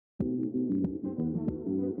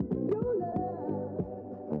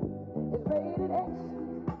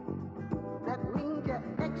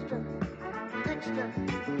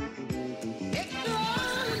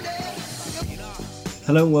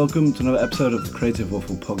Hello and welcome to another episode of the Creative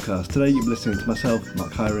Waffle podcast. Today you'll be listening to myself,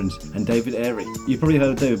 Mark Hirons, and David Airy. You've probably heard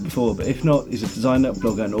of David before, but if not, he's a designer,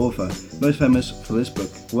 blogger and author, most famous for this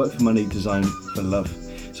book, Work for Money, Design for Love.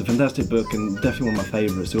 It's a fantastic book and definitely one of my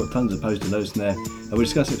favourites. We've got tons of post-it notes in there and we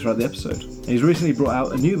discuss it throughout the episode. And he's recently brought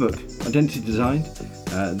out a new book, Identity Design,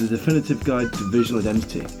 The Definitive Guide to Visual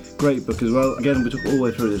Identity. Great book as well. Again, we talk all the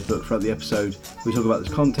way through this book throughout the episode. We talk about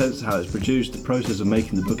its contents, how it's produced, the process of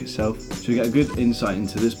making the book itself. So you get a good insight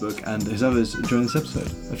into this book and his others during this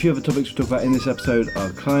episode. A few other topics we talk about in this episode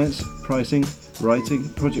are clients, pricing, writing,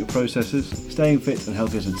 project processes, staying fit and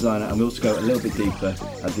healthy as a designer, and we also go a little bit deeper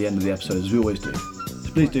at the end of the episode as we always do.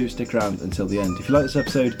 So please do stick around until the end. If you like this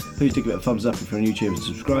episode, please do give it a thumbs up if you're on YouTube and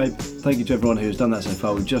subscribe. Thank you to everyone who's done that so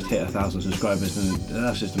far. We've just hit 1,000 subscribers and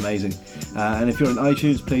that's just amazing. And if you're on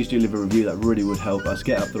iTunes, please do leave a review. That really would help us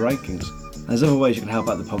get up the rankings. And there's other ways you can help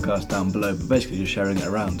out the podcast down below, but basically just sharing it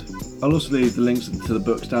around. I'll also leave the links to the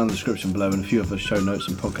books down in the description below and a few of the show notes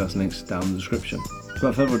and podcast links down in the description. So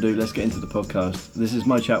without further ado, let's get into the podcast. This is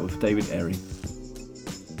my chat with David Airy.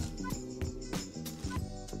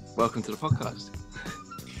 Welcome to the podcast.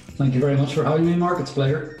 Thank you very much for having me, Mark. It's a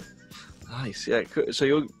pleasure. Nice. Yeah. So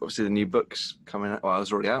you're obviously the new book's coming out. Well,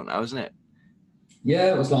 it's already out now, isn't it?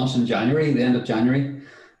 Yeah, it was launched in January, the end of January.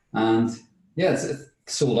 And yeah, it's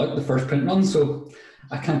sold out the first print run. So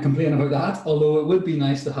I can't complain about that. Although it would be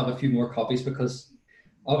nice to have a few more copies because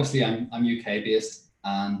obviously I'm UK based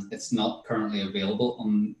and it's not currently available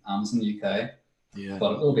on Amazon UK. Yeah.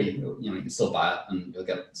 But it will be, you can still buy it and you'll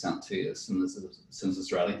get it sent to you as soon as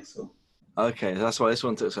it's ready. So. Okay, that's why this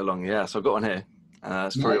one took so long. Yeah, so I've got one here.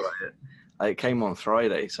 That's probably why it came on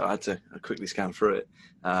Friday, so I had to quickly scan through it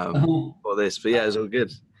for this. But yeah, it was all good.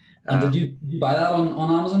 And did you buy that on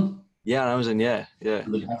Amazon? Yeah, on Amazon, yeah.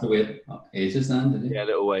 And did you have to wait ages then, did you? Yeah, a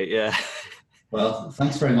little wait, yeah. Well,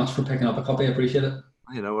 thanks very much for picking up a copy. I appreciate it.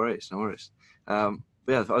 Yeah, no worries. But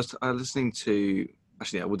yeah, I was listening to...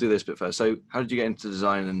 Actually, yeah, we'll do this bit first. So how did you get into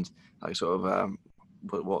design and like sort of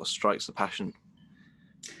what strikes the passion?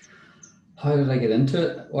 How did I get into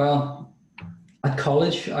it? Well, at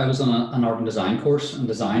college, I was on an urban design course, and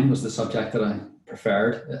design was the subject that I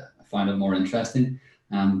preferred. I found it more interesting,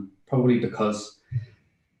 probably because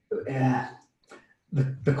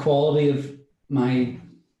the quality of my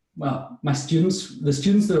students, the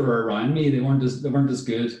students that were around me, they weren't as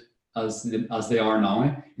good as they are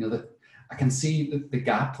now. I can see the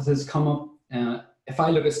gap that has come up. If I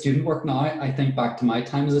look at student work now, I think back to my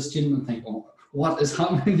time as a student and think, oh, what is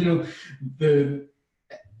happening? The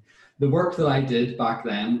work that I did back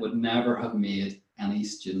then would never have made any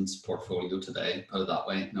student's portfolio today, put it that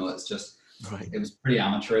way. It's just, right. It was pretty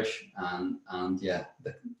amateurish and yeah.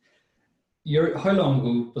 How long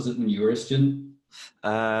ago was it when you were a student?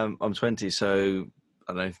 I'm 20, so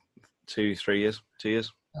I don't know, 2 years.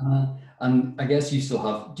 And I guess do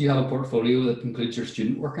you have a portfolio that includes your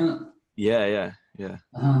student work in it? Yeah.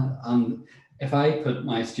 And if I put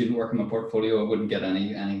my student work in my portfolio, I wouldn't get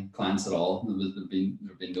any clients at all. There'd be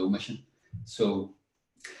no mission. So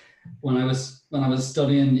when I was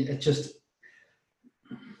studying, it just,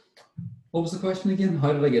 what was the question again?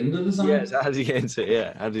 How did I get into design? Yeah, so how did you get into it?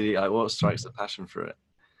 Yeah, how did you, what strikes the passion for it?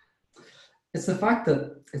 It's the fact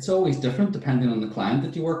that it's always different depending on the client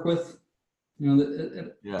that you work with.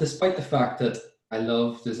 Despite the fact that I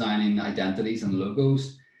love designing identities and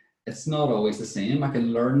logos, it's not always the same. I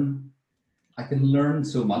can learn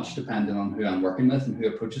so much depending on who I'm working with and who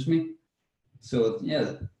approaches me. So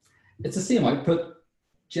yeah, it's the same output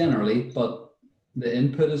generally, but the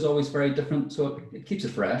input is always very different. So it keeps it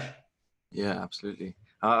fresh. Yeah, absolutely.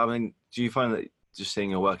 I mean, do you find that just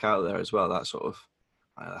seeing your work out there as well, that sort of,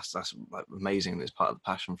 that's like amazing. It's part of the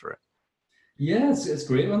passion for it. Yeah, it's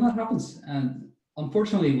great when that happens. And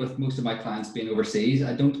unfortunately, with most of my clients being overseas,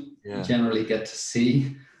 I don't generally get to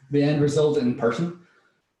see the end result in person.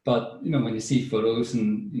 But when you see photos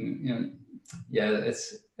and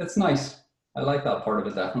it's nice. I like that part of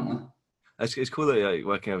it definitely. It's cool that you're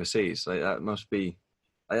working overseas. Like that must be.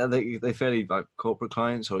 Are they fairly like corporate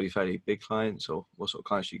clients, or are you fairly big clients, or what sort of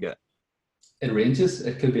clients do you get? It ranges.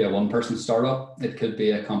 It could be a one-person startup. It could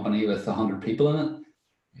be a company with 100 people in it,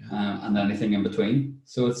 and anything in between.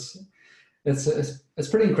 So it's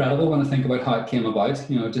pretty incredible when I think about how it came about.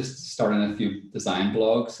 Just starting a few design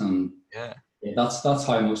blogs, and that's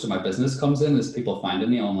how most of my business comes in, is people finding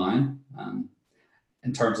me online.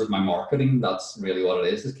 In terms of my marketing, that's really what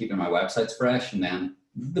it is keeping my websites fresh, and then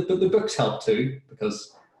the books help too,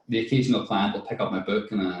 because the occasional client will pick up my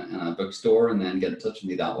book in a bookstore and then get in touch with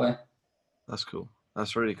me that way. That's cool.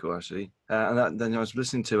 That's really cool, actually. Then I was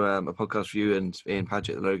listening to a podcast for you and Ian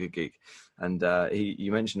Paget, the Logo Geek, and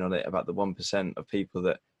you mentioned on it about the 1% of people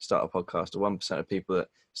that start a podcast, or 1% of people that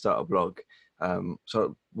start a blog.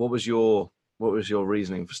 So, what was your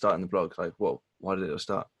reasoning for starting the blog? Like, why did it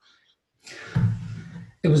start?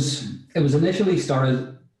 It was initially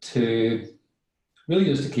started to really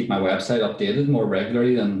just to keep my website updated more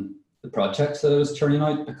regularly than the projects that I was churning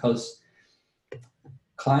out, because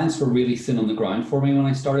clients were really thin on the ground for me when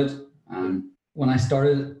I started. When I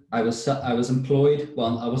started, I was employed.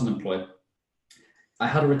 Well, I wasn't employed. I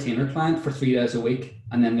had a retainer client for 3 days a week,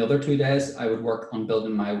 and then the other 2 days I would work on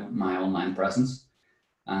building my online presence.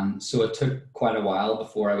 So it took quite a while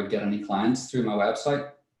before I would get any clients through my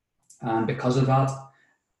website. And because of that,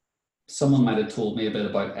 someone might have told me a bit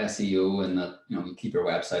about SEO, and that, you know, you keep your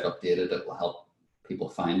website updated, it will help people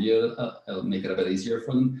find you. It'll make it a bit easier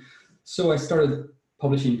for them. So I started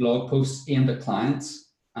publishing blog posts aimed at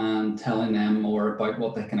clients and telling them more about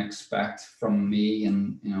what they can expect from me,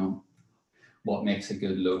 and, you know, what makes a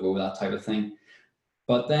good logo, that type of thing.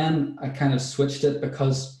 But then I kind of switched it,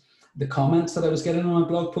 because the comments that I was getting on my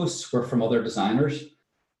blog posts were from other designers,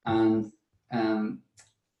 and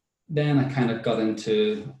then I kind of got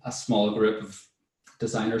into a small group of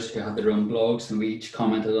designers who had their own blogs, and we each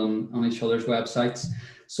commented on each other's websites.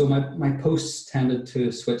 So my posts tended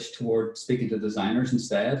to switch toward speaking to designers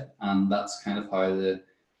instead, and that's kind of how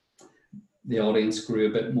the audience grew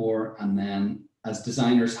a bit more. And then as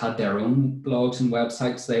designers had their own blogs and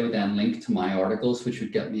websites, they would then link to my articles, which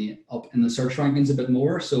would get me up in the search rankings a bit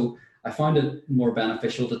more. So I found it more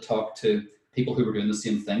beneficial to talk to people who were doing the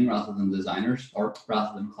same thing rather than designers, or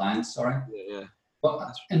rather than clients, sorry. Yeah.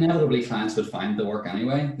 But inevitably clients would find the work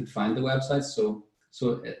anyway, would find the websites.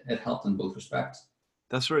 So it helped in both respects.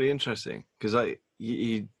 That's really interesting, because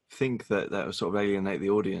you think that would sort of alienate the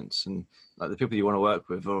audience, and like the people you want to work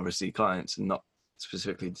with are obviously clients and not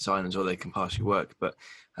specifically designers, or they can pass you work. But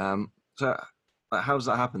so how does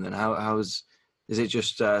that happen then? Is it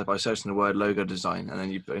just by searching the word logo design and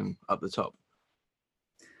then you put them up the top?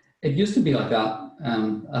 It used to be like that,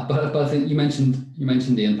 but I think you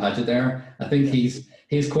mentioned Ian Paget there. I think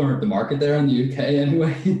he's cornered the market there in the UK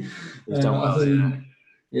anyway. He's done well.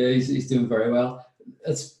 Yeah, he's doing very well.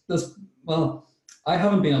 Well, I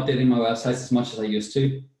haven't been updating my websites as much as I used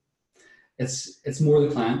to. It's more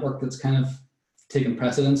the client work that's kind of taken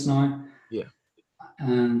precedence now. Yeah.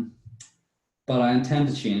 But I intend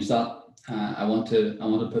to change that. I want to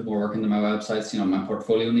put more work into my websites. You know, my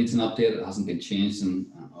portfolio needs an update. It hasn't been changed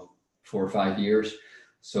in 4 or 5 years.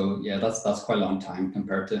 So yeah, that's quite a long time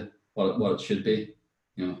compared to what it should be.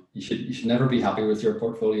 You know, you should never be happy with your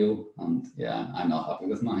portfolio, and yeah, I'm not happy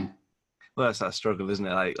with mine. Well, that's that struggle, isn't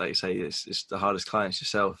it? Like you say, it's the hardest clients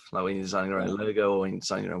yourself. Like when you're designing your own logo, or when you're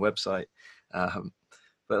designing your own website.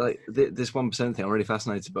 But like this 1% thing, I'm really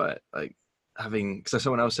fascinated by it. Like because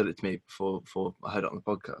someone else said it to me before I heard it on the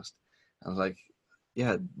podcast. I was like,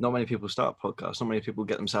 yeah, not many people start podcasts. Not many people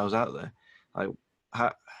get themselves out there. Like,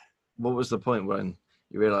 what was the point when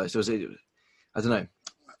you realised I don't know,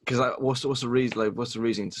 because like, what's the reason? Like, what's the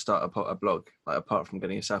reason to start a blog? Like, apart from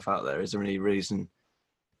getting yourself out there, is there any reason?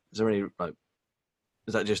 Is there any like?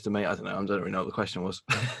 Is that just to me? I don't know. I don't really know what the question was.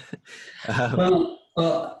 Well,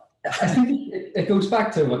 I think it goes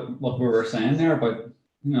back to what we were saying there about,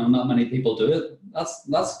 you know, not many people do it.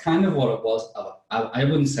 That's kind of what it was. I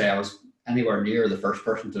wouldn't say I was anywhere near the first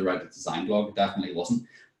person to write a design blog. It definitely wasn't.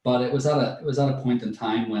 But it was at a point in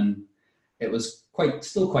time when it was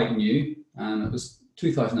still quite new, and it was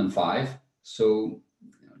 2005. So,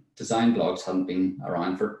 you know, design blogs hadn't been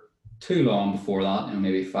around for too long before that. You know,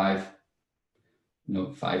 maybe 5,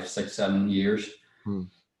 6, 7 years.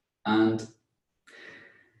 And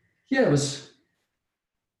yeah, it was.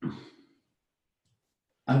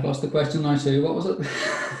 I've lost the question now too. What was it?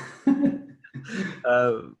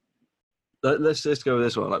 Let's just go with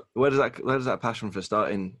this one. Like, where does that passion for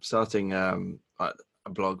starting like a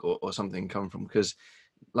blog or something come from? Because,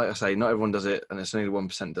 like I say, not everyone does it, and it's only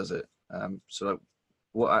 1% does it. So, like,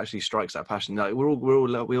 what actually strikes that passion? Like, we all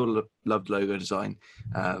loved logo design,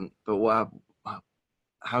 but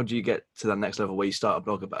how do you get to that next level where you start a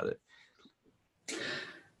blog about it?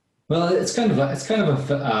 Well, it's kind of a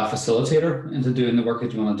facilitator into doing the work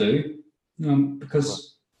that you want to do,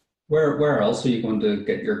 because where else are you going to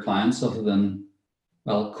get your clients other than,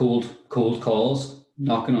 well, cold calls,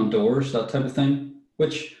 knocking on doors, that type of thing,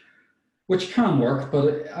 which can work,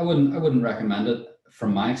 but I wouldn't recommend it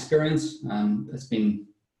from my experience. It's been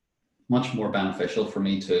much more beneficial for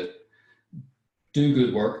me to do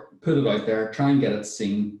good work, put it out there, try and get it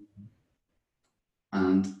seen,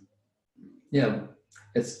 and yeah,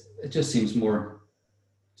 it just seems more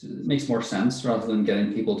it makes more sense rather than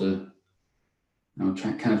getting people to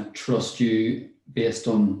try kind of trust you based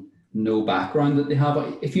on no background that they have.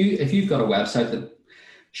 If you've got a website that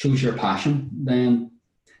shows your passion, then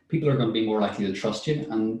people are going to be more likely to trust you.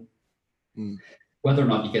 And whether or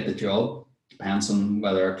not you get the job depends on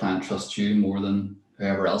whether a client trusts you more than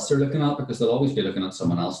whoever else they're looking at, because they'll always be looking at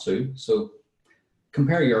someone else too. So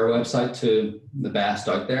compare your website to the best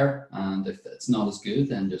out there, and if it's not as good,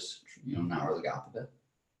 then just narrow the gap a bit.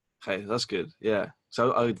 Okay, that's good. Yeah.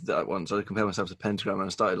 So I did that once. I compared myself to Pentagram and I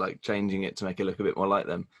started like changing it to make it look a bit more like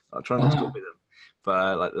them. I try not to copy them,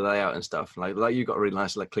 but like the layout and stuff. Like you've got a really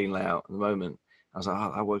nice, like clean layout at the moment. I was like,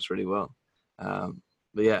 oh, that works really well.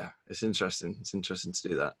 But yeah, it's interesting. It's interesting to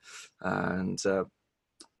do that. And do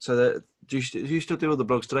you still do all the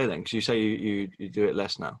blogs today then? Because you say you do it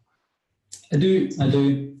less now. I do.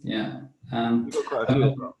 Yeah. You've got quite a few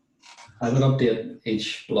as well. I would update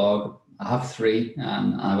each blog. I have 3,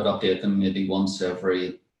 and I would update them maybe once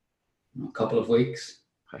every couple of weeks.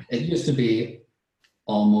 Okay. It used to be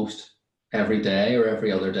almost every day or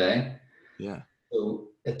every other day. Yeah. So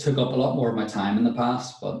it took up a lot more of my time in the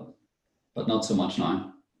past, but not so much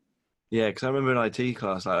now. Yeah, because I remember in IT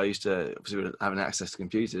class, like I used to, obviously having access to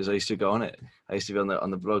computers, I used to go on it. I used to be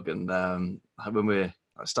on the blog, and when we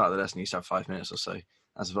started the lesson, I used to have 5 minutes or so.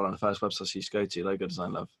 That's one of the first websites I used to go to, Logo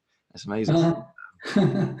Design Love. It's amazing.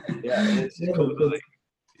 It's cool.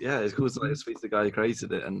 It's cool to like speak to the guy who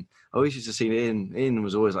created it, and I always used to see Ian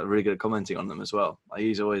was always like really good at commenting on them as well.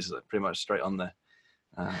 He's always like, pretty much straight on there.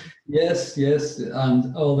 Yes,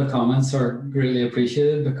 and all the comments are greatly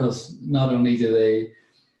appreciated, because not only do they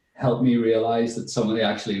help me realize that somebody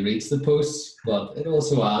actually reads the posts, but it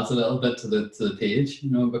also adds a little bit to the page,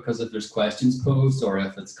 because if there's questions posed or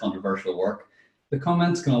if it's controversial work, the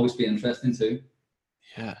comments can always be interesting too.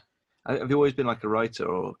 Yeah. Have you always been like a writer,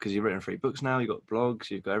 or because you've written 3 books now, you've got blogs,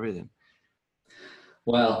 you've got everything?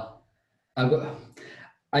 Well,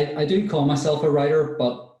 I do call myself a writer,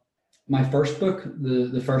 but my first book,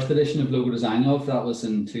 the first edition of Logo Design Love, that was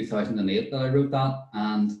in 2008 that I wrote that,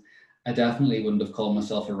 and I definitely wouldn't have called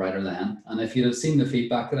myself a writer then. And if you'd have seen the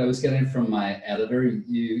feedback that I was getting from my editor,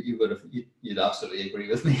 you'd absolutely agree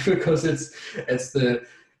with me, because it's the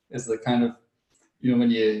kind of,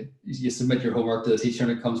 when you submit your homework to the teacher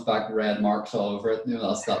and it comes back red marks all over it, that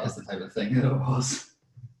was the type of thing that it was.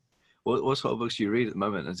 What sort of books do you read at the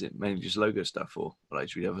moment? Is it mainly just logo stuff, or like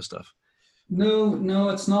do you read other stuff? No,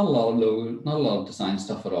 it's not a lot of logo, not a lot of design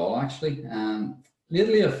stuff at all, actually.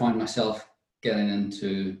 Lately I've found myself getting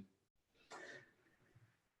into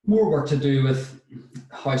more work to do with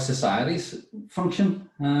how societies function,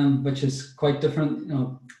 which is quite different,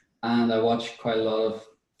 and I watch quite a lot of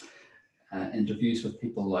interviews with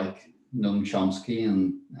people like Noam Chomsky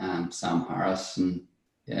and Sam Harris and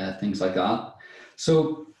things like that.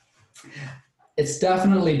 So it's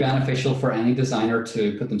definitely beneficial for any designer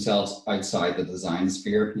to put themselves outside the design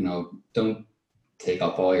sphere. Don't take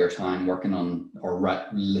up all your time working on or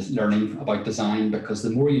learning about design, because the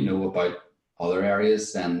more you know about other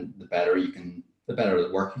areas, then the better the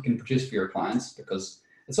work you can produce for your clients, because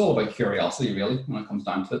it's all about curiosity really when it comes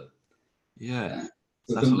down to it. Yeah.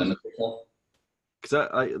 So don't limit yourself. Because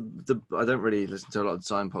I don't really listen to a lot of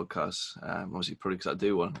design podcasts, obviously probably because I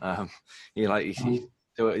do one.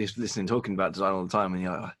 You're listening, talking about design all the time, and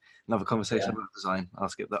you're like, another conversation about design, I'll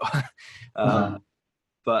skip that one.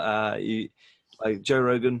 But you, like Joe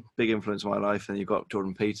Rogan, big influence in my life, and you've got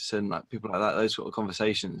Jordan Peterson, like people like that, those sort of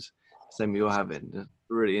conversations, same you're having, they're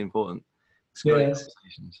really important. It's great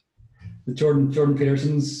conversations. The Jordan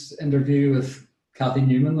Peterson's interview with Kathy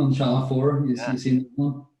Newman on Channel 4, you seen that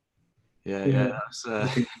one? Yeah. That's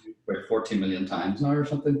about 14 million times now or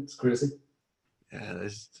something. It's crazy. Yeah,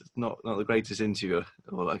 it's not the greatest interviewer,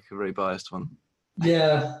 or like a very biased one.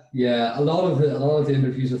 Yeah. A lot of the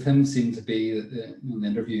interviews with him seem to be that the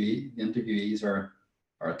interviewees are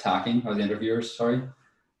attacking, or the interviewers, sorry.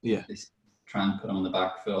 Yeah. They try and put him on the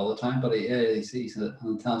back foot all the time, but he's an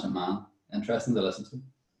intelligent man, interesting to listen to.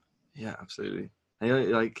 Yeah, absolutely.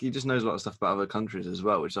 And he just knows a lot of stuff about other countries as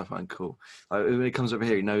well, which I find cool. Like when he comes over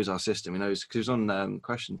here, he knows our system. He knows, because he was on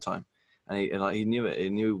Question Time, and he knew it.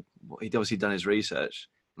 He'd obviously done his research,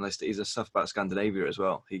 and he's a stuff about Scandinavia as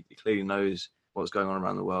well. He clearly knows what's going on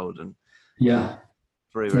around the world, and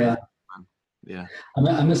very yeah. Yeah.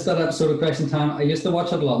 I missed that episode of Question Time. I used to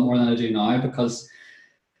watch it a lot more than I do now, because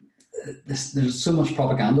there's so much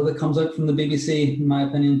propaganda that comes out from the BBC, in my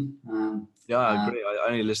opinion. Yeah, I agree. I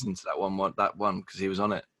only listened to that one because he was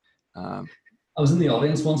on it. I was in the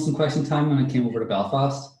audience once in Question Time when I came over to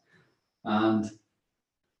Belfast, and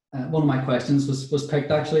one of my questions was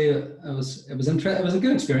picked. Actually, it was it was a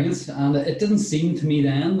good experience, and it didn't seem to me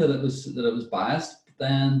then that it was biased. But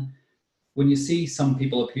then, when you see some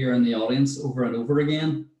people appear in the audience over and over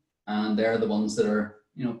again, and they're the ones that are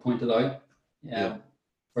pointed out,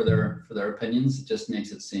 for their opinions, it just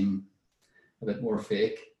makes it seem a bit more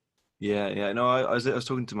fake. Yeah. No, I was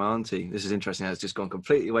talking to my auntie. This is interesting. It's just gone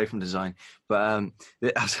completely away from design, but I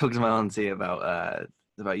was talking to my auntie about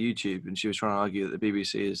YouTube, and she was trying to argue that the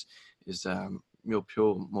BBC is more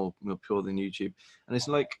pure than YouTube, and it's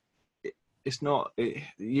like it's not.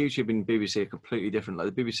 YouTube and BBC are completely different.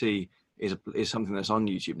 Like the BBC is something that's on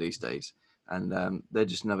YouTube these days, and they're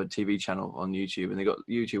just another TV channel on YouTube, and they got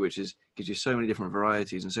YouTube, which gives you so many different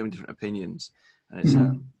varieties and so many different opinions, and it's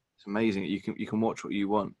amazing. You can watch what you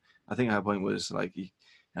want. I think her point was like,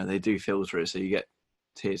 they do filter it, so you get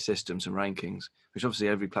tiered systems and rankings, which obviously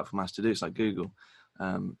every platform has to do. It's like Google.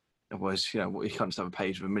 Otherwise, you can't just have a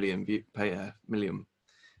page with a million like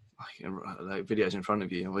videos in front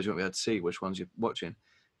of you. Otherwise, you won't be able to see which ones you're watching.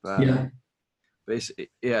 But it's,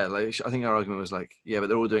 like I think our argument was like, but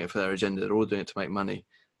they're all doing it for their agenda. They're all doing it to make money.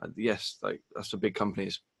 Like, yes, like that's the big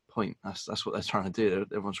company's point. That's what they're trying to do.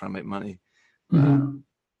 Everyone's trying to make money.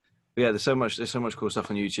 But there's so much cool stuff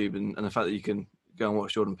on YouTube, and the fact that you can go and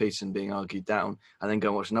watch Jordan Peterson being argued down, and then go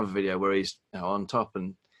and watch another video where he's on top,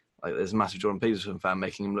 and like there's a massive Jordan Peterson fan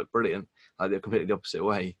making him look brilliant. Like they're completely the opposite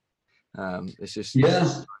way. It's just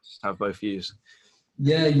just have both views.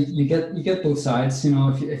 Yeah, you get both sides.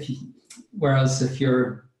 Whereas if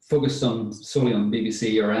you're focused solely on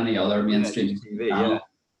BBC or any other mainstream TV channel,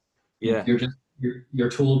 you're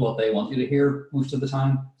told what they want you to hear most of the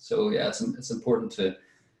time. So it's important to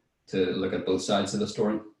look at both sides of the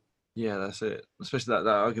story. Yeah, that's it. Especially that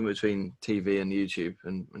argument between TV and YouTube,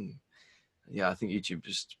 and I think YouTube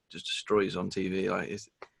just destroys on TV. Like it's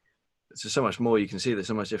just so much more you can see. There's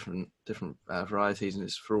so much different varieties, and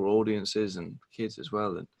it's for all audiences and kids as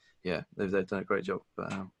well. And they've done a great job.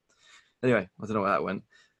 But anyway, I don't know where that went.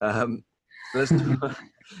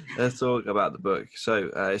 Let's talk about the book. So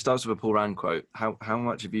it starts with a Paul Rand quote. How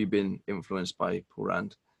much have you been influenced by Paul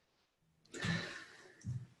Rand?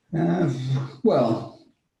 Well,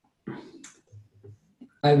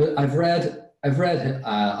 I've read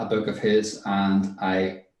a book of his, and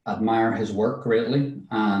I admire his work greatly,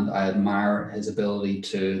 and I admire his ability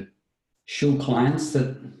to show clients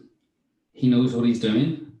that he knows what he's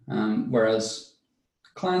doing. Whereas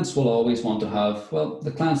clients will always want to have,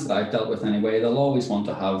 the clients that I've dealt with anyway, they'll always want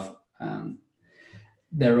to have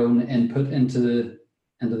their own input into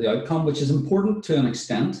the outcome, which is important to an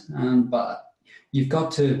extent. But you've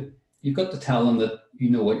got to tell them that you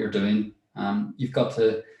know what you're doing. You've got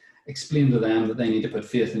to explain to them that they need to put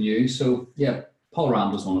faith in you. So Paul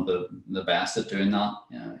Rand was one of the best at doing that.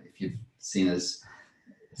 If you've seen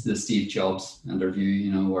the Steve Jobs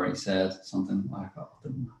interview, where he said something, I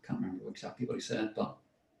can't remember exactly what he said, but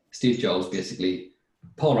Steve Jobs basically,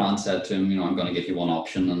 Paul Rand said to him, I'm going to give you one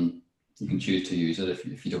option, and you can choose to use it.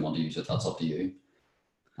 If you don't want to use it, that's up to you.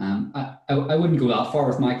 I wouldn't go that far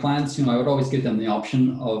with my clients. I would always give them the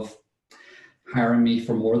option of hiring me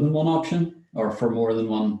for more than one option, or for more than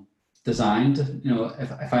one design.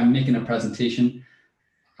 If I'm making a presentation,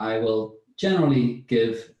 I will generally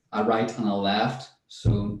give a right and a left,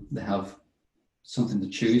 so they have something to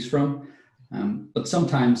choose from. But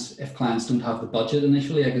sometimes if clients don't have the budget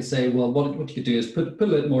initially, I could say, well, what you could do is put a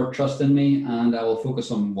little more trust in me, and I will focus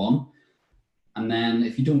on one. And then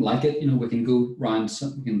if you don't like it, we can go around,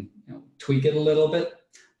 we can tweak it a little bit.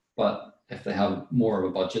 But if they have more of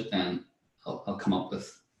a budget, then I'll come up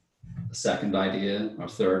with a second idea or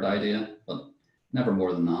third idea, but never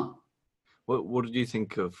more than that. What did you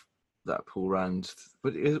think of that Paul Rand?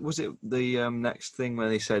 Was it the next thing when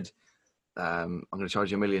they said, I'm going to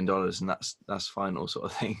charge you $1 million and that's final sort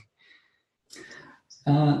of thing?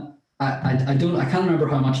 I can't remember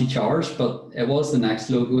how much he charged, but it was the next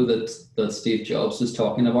logo that Steve Jobs was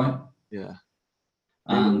talking about. Yeah.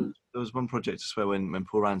 And there was one project, I swear, when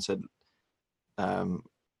Paul Rand said,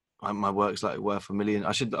 my work's like worth $1 million.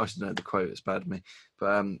 I should know the quote. It's bad of me,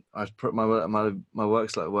 but I put my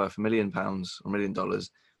work's like worth £1 million or $1 million,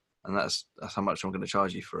 and that's how much I'm going to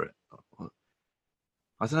charge you for it.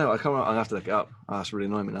 I don't know. I can't remember. I'll have to look it up. Oh, that's really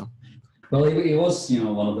annoying me now. Well, he was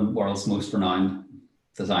one of the world's most renowned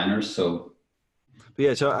designers. So, but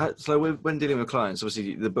yeah. So when dealing with clients,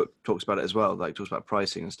 obviously the book talks about it as well. Like talks about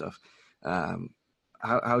pricing and stuff.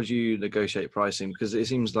 How do you negotiate pricing? Because it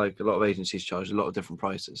seems like a lot of agencies charge a lot of different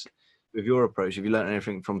prices. With your approach, have you learned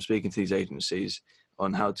anything from speaking to these agencies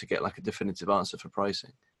on how to get like a definitive answer for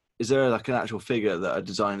pricing? Is there like an actual figure that a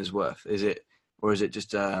design is worth? Is it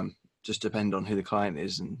just just depend on who the client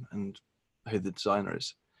is and who the designer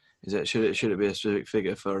is? Should it be a specific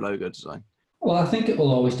figure for a logo design? Well, I think it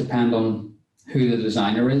will always depend on who the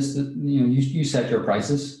designer is. You set your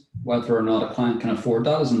prices. Whether or not a client can afford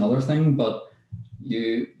that is another thing, but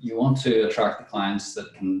you want to attract the clients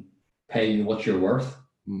that can pay you what you're worth.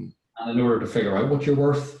 And in order to figure out what you're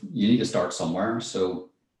worth, you need to start somewhere. So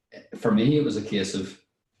for me, it was a case of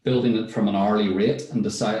building it from an hourly rate and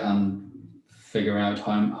figuring out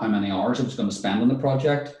how many hours I was going to spend on the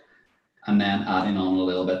project, and then adding on a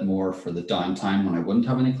little bit more for the downtime when I wouldn't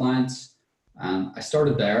have any clients. And I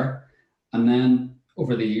started there, and then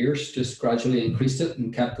over the years just gradually increased it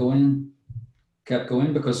and kept going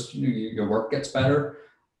because your work gets better.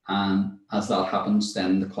 And as that happens,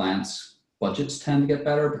 then the clients' budgets tend to get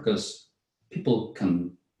better because people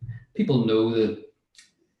know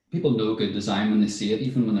good design when they see it,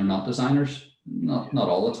 even when they're not designers. Not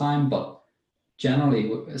all the time, but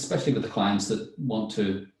generally, especially with the clients that want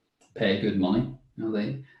to pay good money,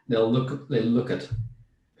 they'll look at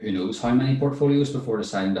who knows how many portfolios before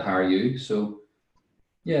deciding to hire you. So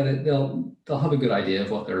yeah, they'll have a good idea of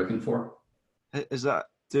what they're looking for. Is that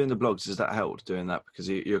doing the blogs? Has that helped doing that because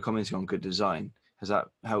you're commenting on good design? Has that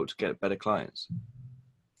helped get better clients?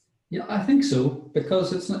 Yeah, I think so,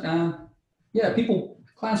 because it's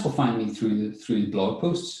clients will find me through blog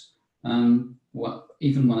posts.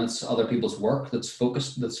 Even when it's other people's work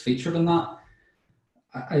that's featured in that.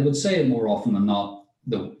 I would say more often than not,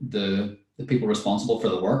 the people responsible for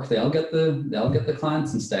the work, they'll get the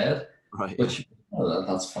clients instead. Right. Which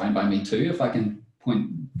that's fine by me too. If I can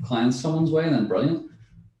point clients someone's way, then brilliant.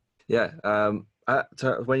 Yeah.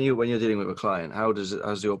 When you're dealing with a client, how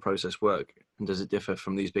does your process work, and does it differ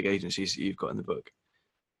from these big agencies that you've got in the book?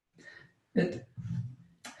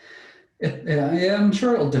 I'm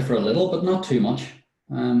sure it'll differ a little, but not too much.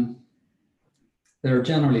 There are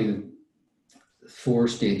generally 4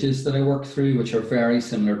 stages that I work through, which are very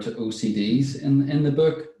similar to OCDs in the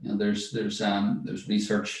book. There's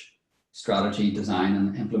research, strategy, design,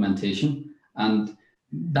 and implementation. And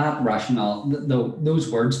that rationale,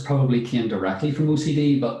 those words probably came directly from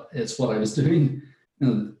OCD, but it's what I was doing.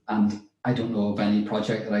 And I don't know of any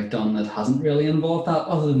project that I've done that hasn't really involved that,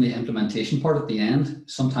 other than the implementation part at the end.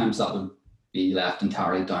 Sometimes that would be left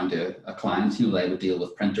entirely down to a client. They would deal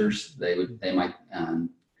with printers. They might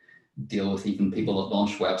deal with even people that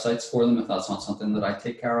launch websites for them if that's not something that I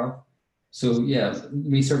take care of. So yeah,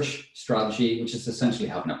 research, strategy, which is essentially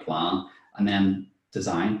having a plan, and then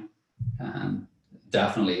design.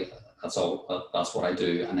 Definitely, that's what I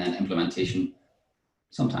do, and then implementation.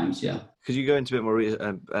 Sometimes, yeah. Could you go into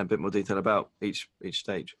a bit more detail about each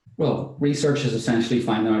stage? Well, research is essentially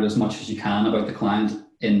finding out as much as you can about the client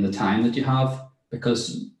in the time that you have,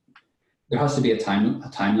 because there has to be a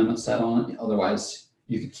time limit set on it. Otherwise,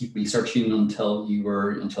 you could keep researching until you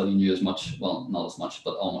knew as much. Well, not as much,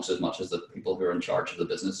 but almost as much as the people who are in charge of the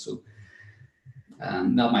business. So,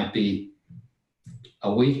 that might be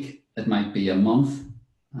a week. It might be a month,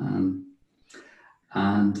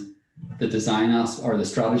 and the design or the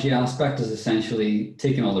strategy aspect is essentially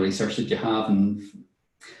taking all the research that you have and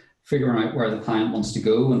figuring out where the client wants to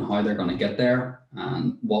go and how they're going to get there,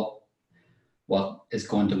 and what is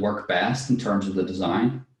going to work best in terms of the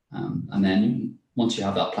design. And then once you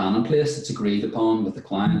have that plan in place, it's agreed upon with the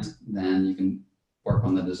client, then you can work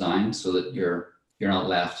on the design so that you're not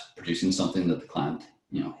left producing something that the client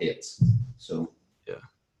hates. So yeah.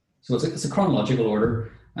 So it's a chronological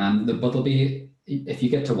order, but there'll be, if you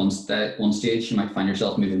get to one stage, you might find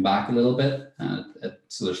yourself moving back a little bit.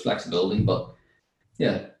 So there's flexibility, but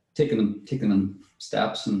yeah, taking them in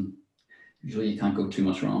steps, and usually you can't go too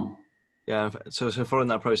much wrong. Yeah, so following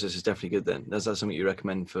that process is definitely good then. Is that something you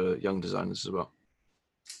recommend for young designers as well?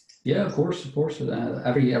 Yeah, of course.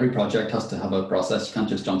 Every project has to have a process. You can't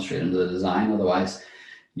just jump straight into the design, otherwise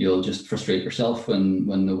you'll just frustrate yourself when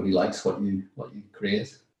nobody likes what you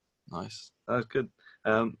create. Nice, that's good.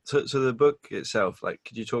 So the book itself,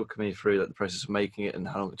 could you talk me through the process of making it and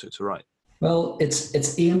how long it took to write? Well,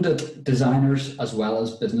 it's aimed at designers as well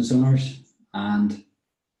as business owners, and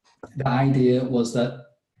the idea was that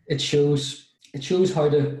it shows how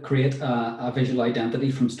to create a visual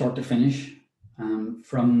identity from start to finish,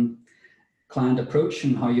 from client approach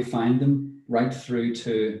and how you find them, right through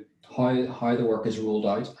to how the work is rolled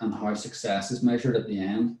out and how success is measured at the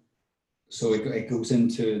end. So it goes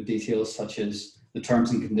into details such as the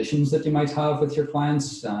terms and conditions that you might have with your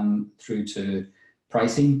clients, through to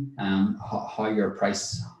pricing, how your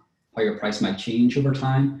price might change over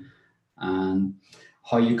time, and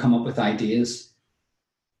how you come up with ideas,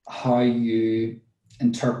 how you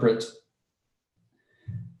interpret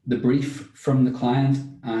the brief from the client,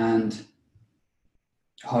 and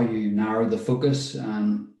how you narrow the focus.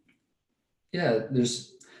 Yeah,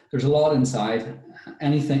 there's a lot inside.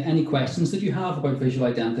 Any questions that you have about visual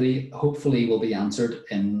identity, hopefully will be answered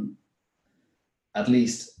in at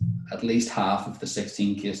least half of the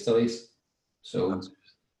 16 case studies. So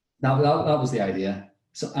that was the idea.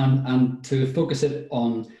 So and to focus it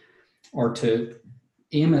on, or to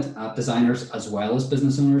aim it at designers as well as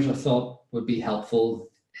business owners, I thought would be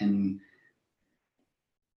helpful in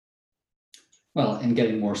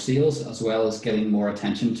getting more sales as well as getting more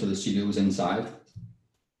attention to the studios inside.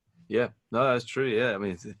 Yeah, no, that's true. Yeah, I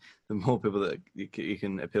mean, the more people that you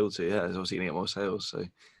can appeal to, yeah, it's obviously going to get more sales. So,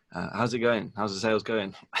 how's it going? How's the sales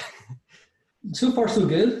going? So far, so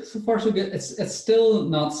good. So far, so good. It's still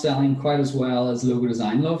not selling quite as well as Logo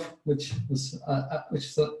Design Love, which is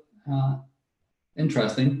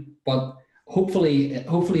interesting. But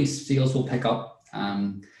hopefully sales will pick up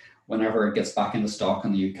whenever it gets back into stock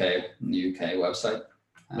on the UK website.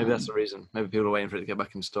 Maybe that's the reason. Maybe people are waiting for it to get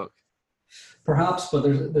back in stock. Perhaps, but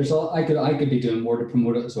I could be doing more to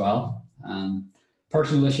promote it as well.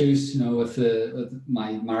 Personal issues, with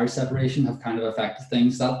my marriage separation have kind of affected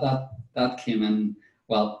things. That came in.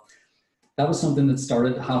 Well, that was something that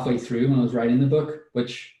started halfway through when I was writing the book,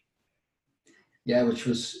 which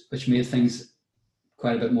made things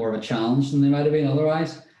quite a bit more of a challenge than they might have been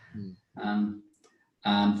otherwise. And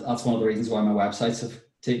that's one of the reasons why my websites have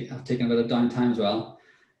taken a bit of downtime as well.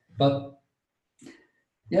 But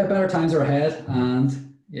yeah, better times are ahead,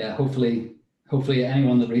 and yeah, hopefully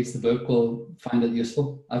anyone that reads the book will find it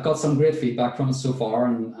useful. I've got some great feedback from it so far,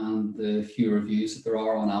 and the few reviews that there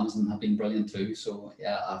are on Amazon have been brilliant too. So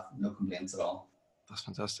yeah, I have no complaints at all. That's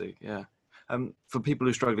fantastic. Yeah. For people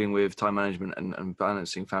who are struggling with time management and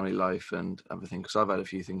balancing family life and everything, because I've had a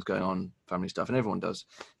few things going on, family stuff, and everyone does.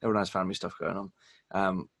 Everyone has family stuff going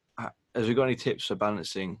on. Have you got any tips for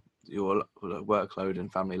balancing your workload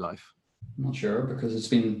and family life? I'm not sure, because it's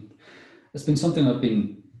been something I've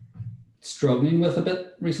been struggling with a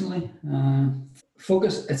bit recently.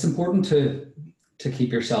 Focus. It's important to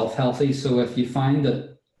keep yourself healthy. So if you find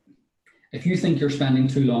that if you think you're spending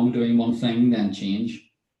too long doing one thing, then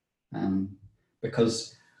change.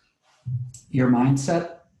 Because your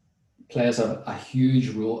mindset plays a huge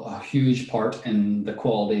role, a huge part in the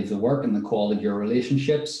quality of the work and the quality of your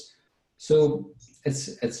relationships. So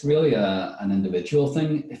it's really an individual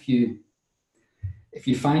thing. If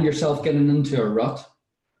you find yourself getting into a rut,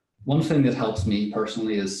 one thing that helps me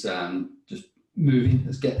personally is just moving,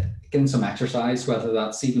 is getting some exercise, whether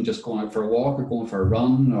that's even just going out for a walk or going for a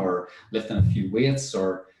run or lifting a few weights,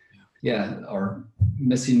 or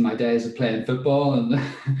missing my days of playing football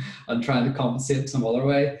and trying to compensate some other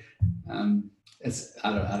way. I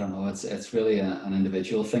don't know. It's really an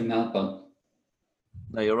individual thing, but.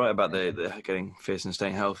 No, you're right about the getting fit and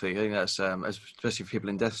staying healthy. I think that's especially for people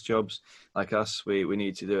in desk jobs like us. We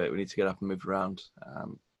need to do it. We need to get up and move around.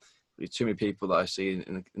 There's too many people that I see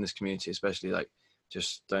in this community, especially, like,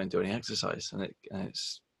 just don't do any exercise, and it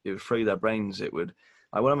would free their brains. It would.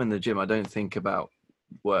 When I'm in the gym, I don't think about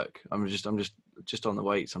work. I'm just on the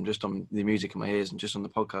weights. I'm just on the music in my ears and just on the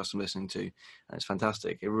podcast I'm listening to, and it's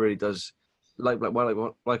fantastic. It really does. Like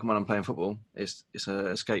when I'm playing football, it's an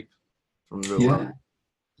escape from the real world.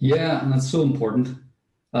 Yeah, and that's so important.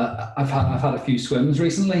 I've had a few swims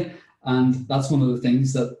recently, and that's one of the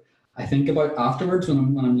things that I think about afterwards when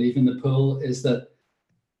I'm leaving the pool, is that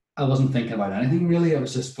I wasn't thinking about anything really. I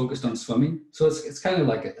was just focused on swimming. So it's kind of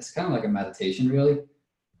like a meditation, really.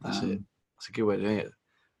 That's it. That's a good way of doing it.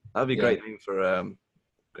 That'd be a great name for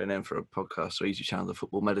a podcast or YouTube channel, the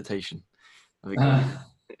Football Meditation. That'd be great.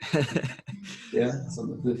 Yeah,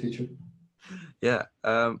 something for the future. Yeah.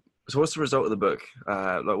 So what's the result of the book?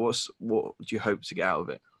 What do you hope to get out of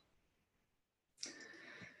it?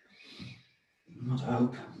 What I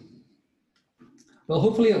hope? Well,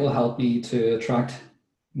 hopefully it will help me to attract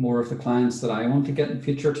more of the clients that I want to get in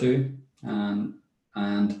future too,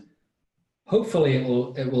 and hopefully it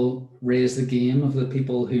will raise the game of the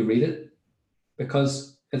people who read it,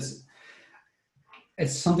 because it's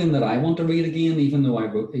something that I want to read again, even though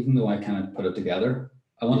I kind of put it together.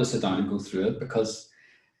 I want to sit down and go through it, because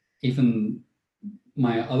even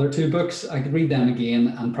my other two books, I could read them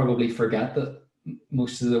again and probably forget that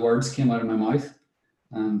most of the words came out of my mouth,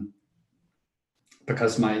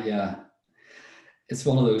 because it's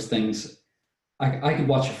one of those things. I could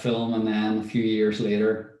watch a film and then a few years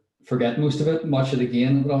later forget most of it and watch it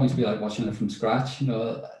again. It would always be like watching it from scratch.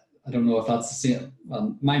 I don't know if that's the same.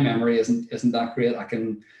 Well, my memory isn't that great. I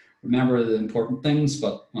can remember the important things,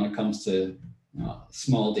 but when it comes to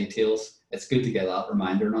small details, it's good to get that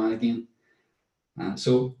reminder now and again.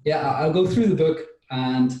 So yeah, I'll go through the book.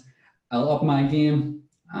 and I'll up my game.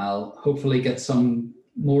 I'll hopefully get some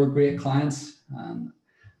more great clients,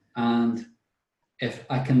 and if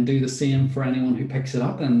I can do the same for anyone who picks it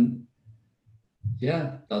up, and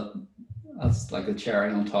yeah, that's like a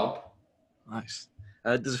cherry on top. Nice.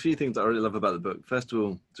 There's a few things that I really love about the book. First of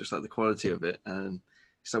all, just like the quality of it, and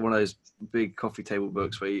it's like one of those big coffee table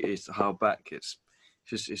books where it's hardback. It's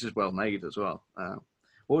just well made as well.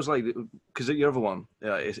 What was like, because your other one,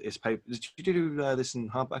 it's paper. Did you do this in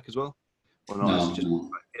hardback as well, or not? No, It's just, no.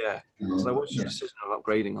 yeah. No, So what's your yeah. decision of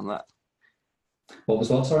upgrading on that? What was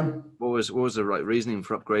what? Sorry. What was the right reasoning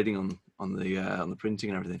for upgrading on the printing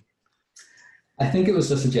and everything? I think it was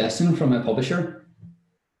a suggestion from a publisher.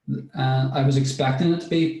 I was expecting it to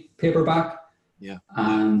be paperback. Yeah.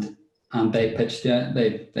 And they pitched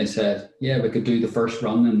it. They said, yeah, we could do the first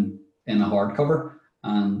run in a hardcover,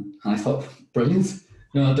 and I thought, brilliant.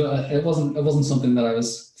 No, it wasn't something that I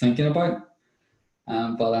was thinking about,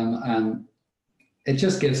 but it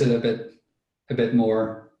just gives it a bit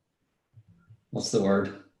more. What's the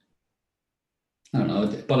word? I don't know,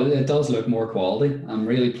 but it does look more quality. I'm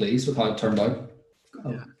really pleased with how it turned out.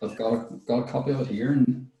 Yeah. I've got a copy of it here,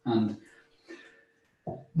 and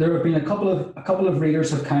there have been a couple of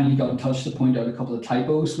readers have kindly got in touch to point out a couple of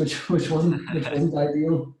typos, which wasn't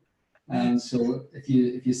ideal. And so if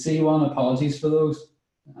you see one, apologies for those.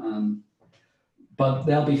 But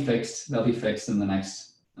they'll be fixed. They'll be fixed in the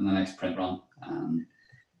next print run.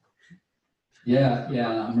 Yeah,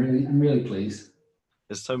 I'm really pleased.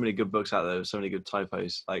 There's so many good books out there. So many good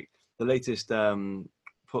typos. Like the latest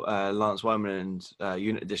Lance Wyman and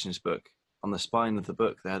Unit Editions book. On the spine of the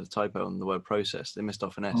book, they had a typo on the word process. They missed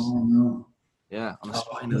off an S. Oh no! Yeah, on the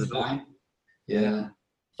spine of the book. Yeah,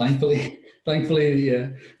 thankfully,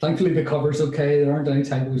 the cover's okay. There aren't any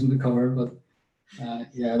typos in the cover, but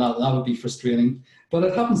yeah, that would be frustrating. But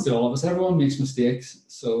it happens to all of us. Everyone makes mistakes,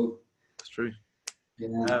 so that's true.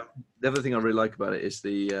 Yeah. The other thing I really like about it is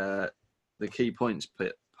the key points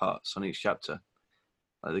parts on each chapter.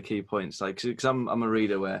 Like the key points, like because I'm a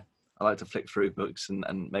reader where I like to flick through books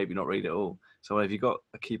and maybe not read it all. So if you've got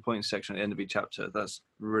a key points section at the end of each chapter, that's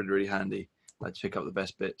really, really handy. I like to pick up the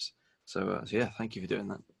best bits. So yeah, thank you for doing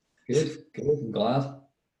that. Good. I'm glad.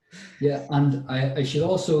 Yeah, and I should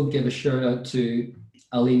also give a shout out to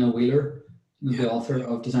Alina Wheeler, the author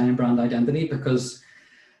of Design and Brand Identity, because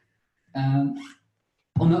on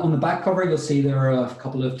the back cover you'll see there are a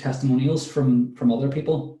couple of testimonials from other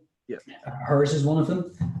people. Yeah. Hers is one of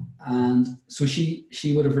them. And so she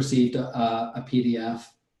would have received a PDF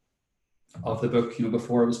of the book,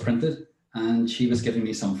 before it was printed, and she was giving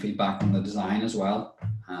me some feedback on the design as well.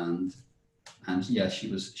 And yeah,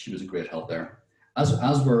 she was a great help there,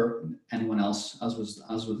 as were anyone else, as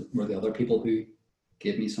were the other people who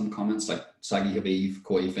gave me some comments, like Sagi Habib,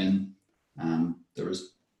 Koi Finn, there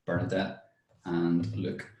was Bernadette and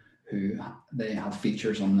Luke, who they have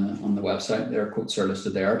features on the website. Their quotes are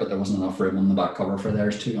listed there, but there wasn't enough room on the back cover for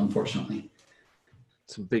theirs too, unfortunately.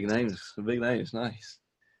 Some big names, nice.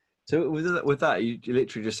 So with that, you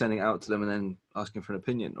literally just sending it out to them and then asking for an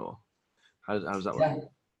opinion, or how does that work?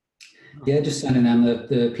 Yeah, just sending them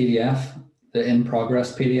the PDF, the in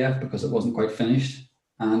progress PDF, because it wasn't quite finished,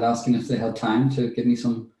 and asking if they had time to give me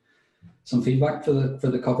some feedback for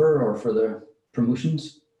the cover or for the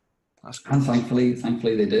promotions. That's cool. And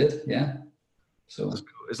thankfully they did. Yeah. So that's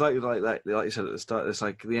cool. It's like you said at the start. It's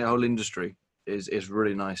like the whole industry is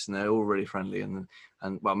really nice, and they're all really friendly, and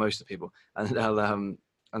well, most of the people, and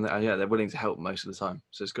they're willing to help most of the time.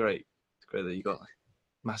 So it's great. It's great that you got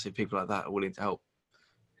massive people like that are willing to help.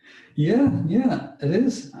 Yeah, it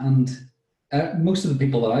is, and most of the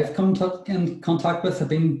people that I've come in contact with have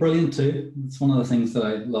been brilliant too. It's one of the things that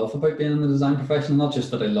I love about being in the design profession. Not just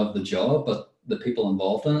that I love the job, but the people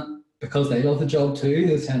involved in it, because they love the job too.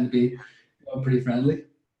 They tend to be pretty friendly.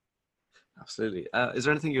 Absolutely. Is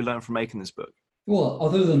there anything you learned from making this book? Well,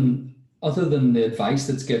 other than the advice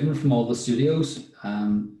that's given from all the studios,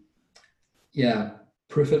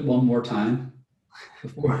 proof it one more time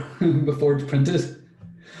before it's printed.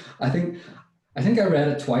 I think I read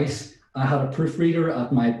it twice. I had a proofreader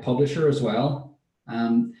at my publisher as well,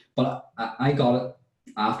 but I got it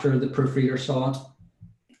after the proofreader saw it,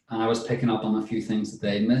 and I was picking up on a few things that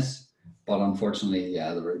they missed. But unfortunately,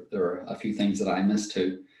 there were a few things that I missed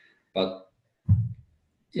too. But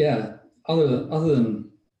yeah, other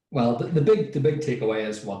than the big takeaway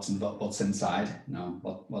is what's inside.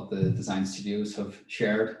 What the design studios have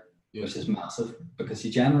shared, which is massive, because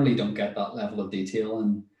you generally don't get that level of detail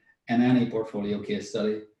in any portfolio case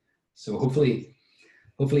study. So hopefully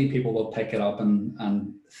people will pick it up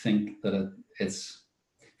and think that it's,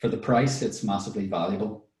 for the price, it's massively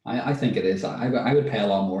valuable. I think it is. I would pay a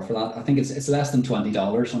lot more for that. I think it's less than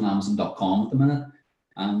 $20 on Amazon.com at the minute,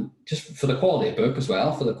 and just for the quality of book as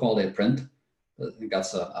well, for the quality of print. I think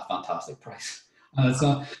that's a fantastic price. And it's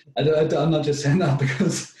not. I'm not just saying that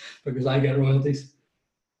because I get royalties.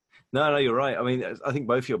 No, you're right. I mean, I think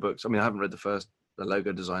both your books. I mean, I haven't read the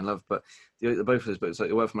Logo Design Love, but both of those books, like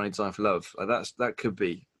the Work for Money, Design for Love, like that could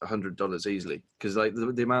be $100 easily, because like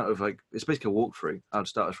the amount of like, it's basically a walkthrough how to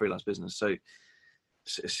start a freelance business. So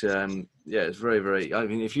it's it's very, very. I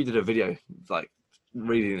mean, if you did a video like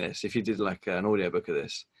reading this, if you did like an audio book of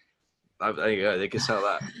this, there you go, they could sell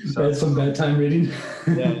that. That's some bedtime reading.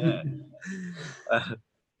 Yeah.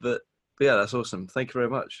 But yeah, that's awesome. Thank you very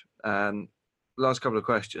much. Last couple of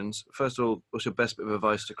questions. First of all, what's your best bit of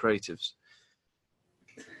advice to creatives?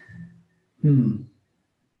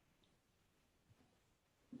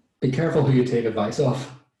 Be careful who you take advice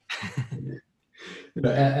off.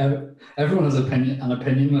 Everyone has an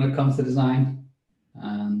opinion when it comes to design,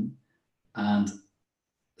 and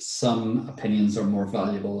some opinions are more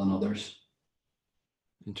valuable than others.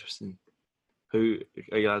 Interesting. Who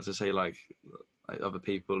are you allowed to say, like other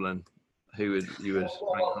people, and who you would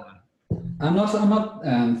rank? I'm not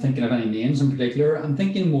thinking of any names in particular. I'm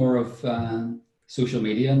thinking more of social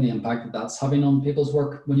media and the impact that that's having on people's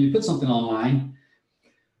work. When you put something online,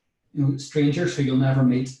 strangers who you'll never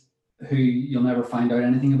meet, who you'll never find out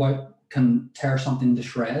anything about, can tear something to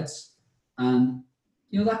shreds, and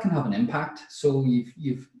that can have an impact. So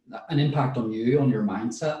you've an impact on you, on your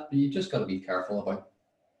mindset. You just got to be careful about.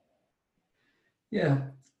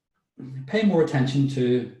 Pay more attention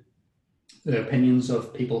to the opinions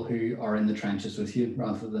of people who are in the trenches with you,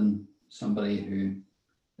 rather than somebody who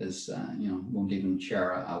is won't even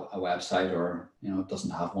share a website, or doesn't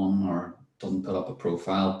have one, or doesn't put up a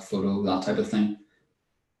profile photo, that type of thing.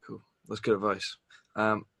 Cool, that's good advice.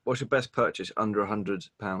 What's your best purchase under £100?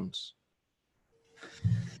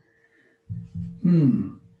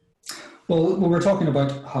 Well, we're talking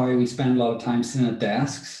about how we spend a lot of time sitting at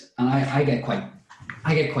desks, and I get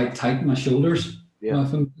quite tight in my shoulders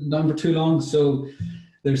if I'm down for too long. So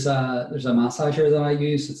there's a massager that I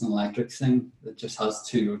use. It's an electric thing that just has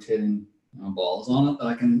two rotating balls on it that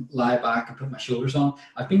I can lie back and put my shoulders on.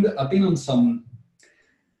 I've been on some.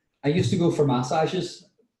 I used to go for massages,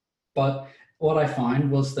 but what I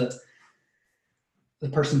found was that the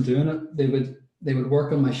person doing it, they would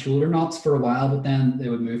work on my shoulder knots for a while, but then they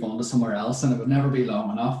would move on to somewhere else, and it would never be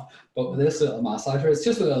long enough. But with this little massager, it's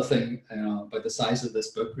just a little thing, about the size of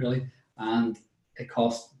this book, really, and it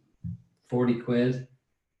cost 40 quid,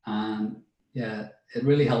 and it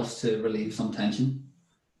really helps to relieve some tension,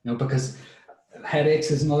 because headaches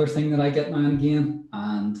is another thing that I get now and again,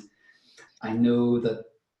 and I know that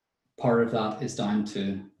part of that is down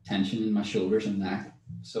to tension in my shoulders and neck.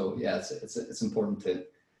 So it's important to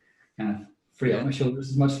kind of free up my shoulders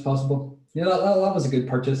as much as possible. That was a good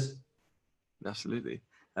purchase. Absolutely.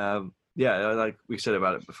 Like we said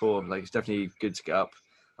about it before, like it's definitely good to get up.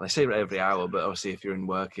 And I say it every hour, but obviously if you're in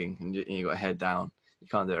working and you got a head down, you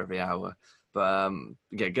can't do it every hour. But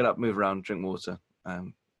get up, move around, drink water,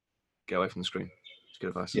 get away from the screen. It's good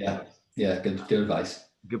advice. Good advice.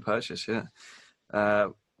 Good purchase.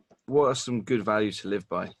 What are some good values to live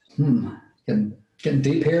by? Getting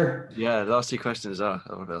deep here. The last two questions are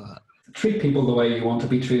about that. Treat people the way you want to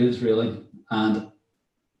be treated, really, and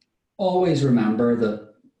always remember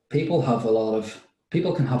that people can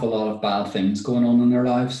have a lot of bad things going on in their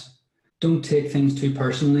lives. Don't take things too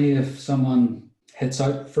personally if someone hits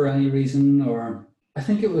out for any reason, or I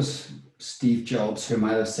think it was Steve Jobs who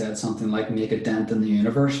might have said something like "make a dent in the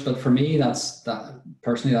universe," but for me, that's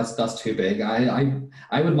too big.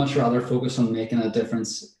 I would much rather focus on making a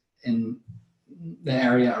difference in the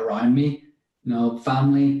area around me,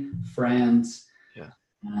 family, friends,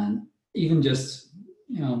 and even just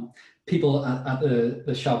people at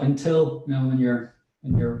the shopping till, when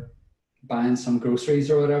you're buying some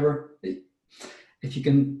groceries or whatever. If you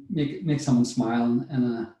can make someone smile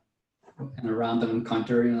in a random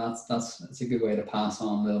encounter, that's a good way to pass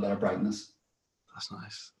on a little bit of brightness. That's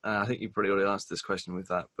nice. I think you probably already answered this question with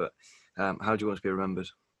that, but how do you want to be remembered?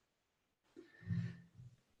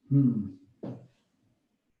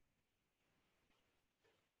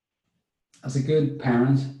 As a good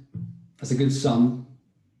parent, as a good son,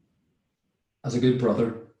 as a good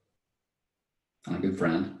brother, and a good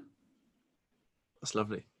friend. That's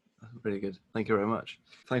lovely. That's really good. Thank you very much.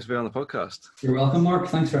 Thanks for being on the podcast. You're welcome, Mark.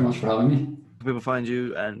 Thanks very much for having me. People find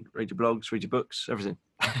you and read your blogs, read your books, everything.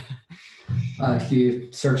 If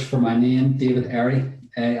you search for my name, David Airey,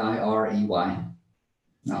 Airey,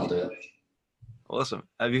 I'll do it. Awesome.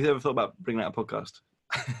 Have you ever thought about bringing out a podcast?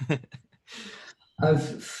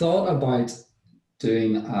 I've thought about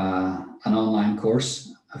doing an online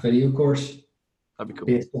course, a video course That'd be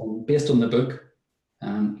cool. based on the book.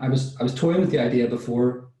 I was toying with the idea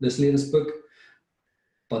before this latest book,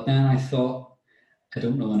 but then I thought I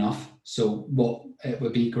don't know enough. So it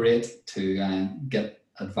would be great to get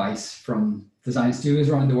advice from design studios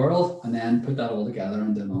around the world and then put that all together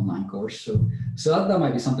into an online course. So that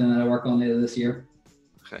might be something that I work on later this year.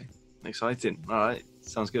 Okay, exciting. All right,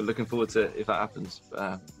 sounds good. Looking forward to it if that happens.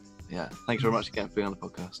 But, yeah, thanks very much again for being on the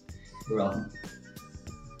podcast. You're welcome.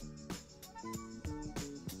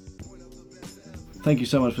 Thank you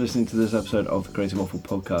so much for listening to this episode of the Creative Waffle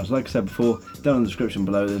podcast. Like I said before, down in the description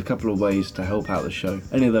below, there's a couple of ways to help out the show.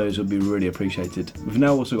 Any of those would be really appreciated. We've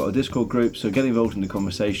now also got a Discord group, so get involved in the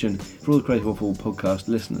conversation for all the Creative Waffle podcast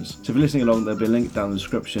listeners. So if you're listening along, there'll be a link down in the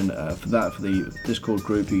description for the Discord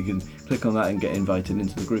group. You can click on that and get invited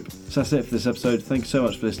into the group. So that's it for this episode. Thank you so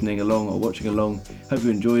much for listening along or watching along. Hope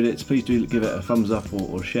you enjoyed it. So please do give it a thumbs up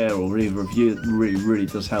or share or leave a review. It really, really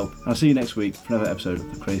does help. I'll see you next week for another episode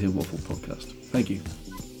of the Creative Waffle podcast. Thank you.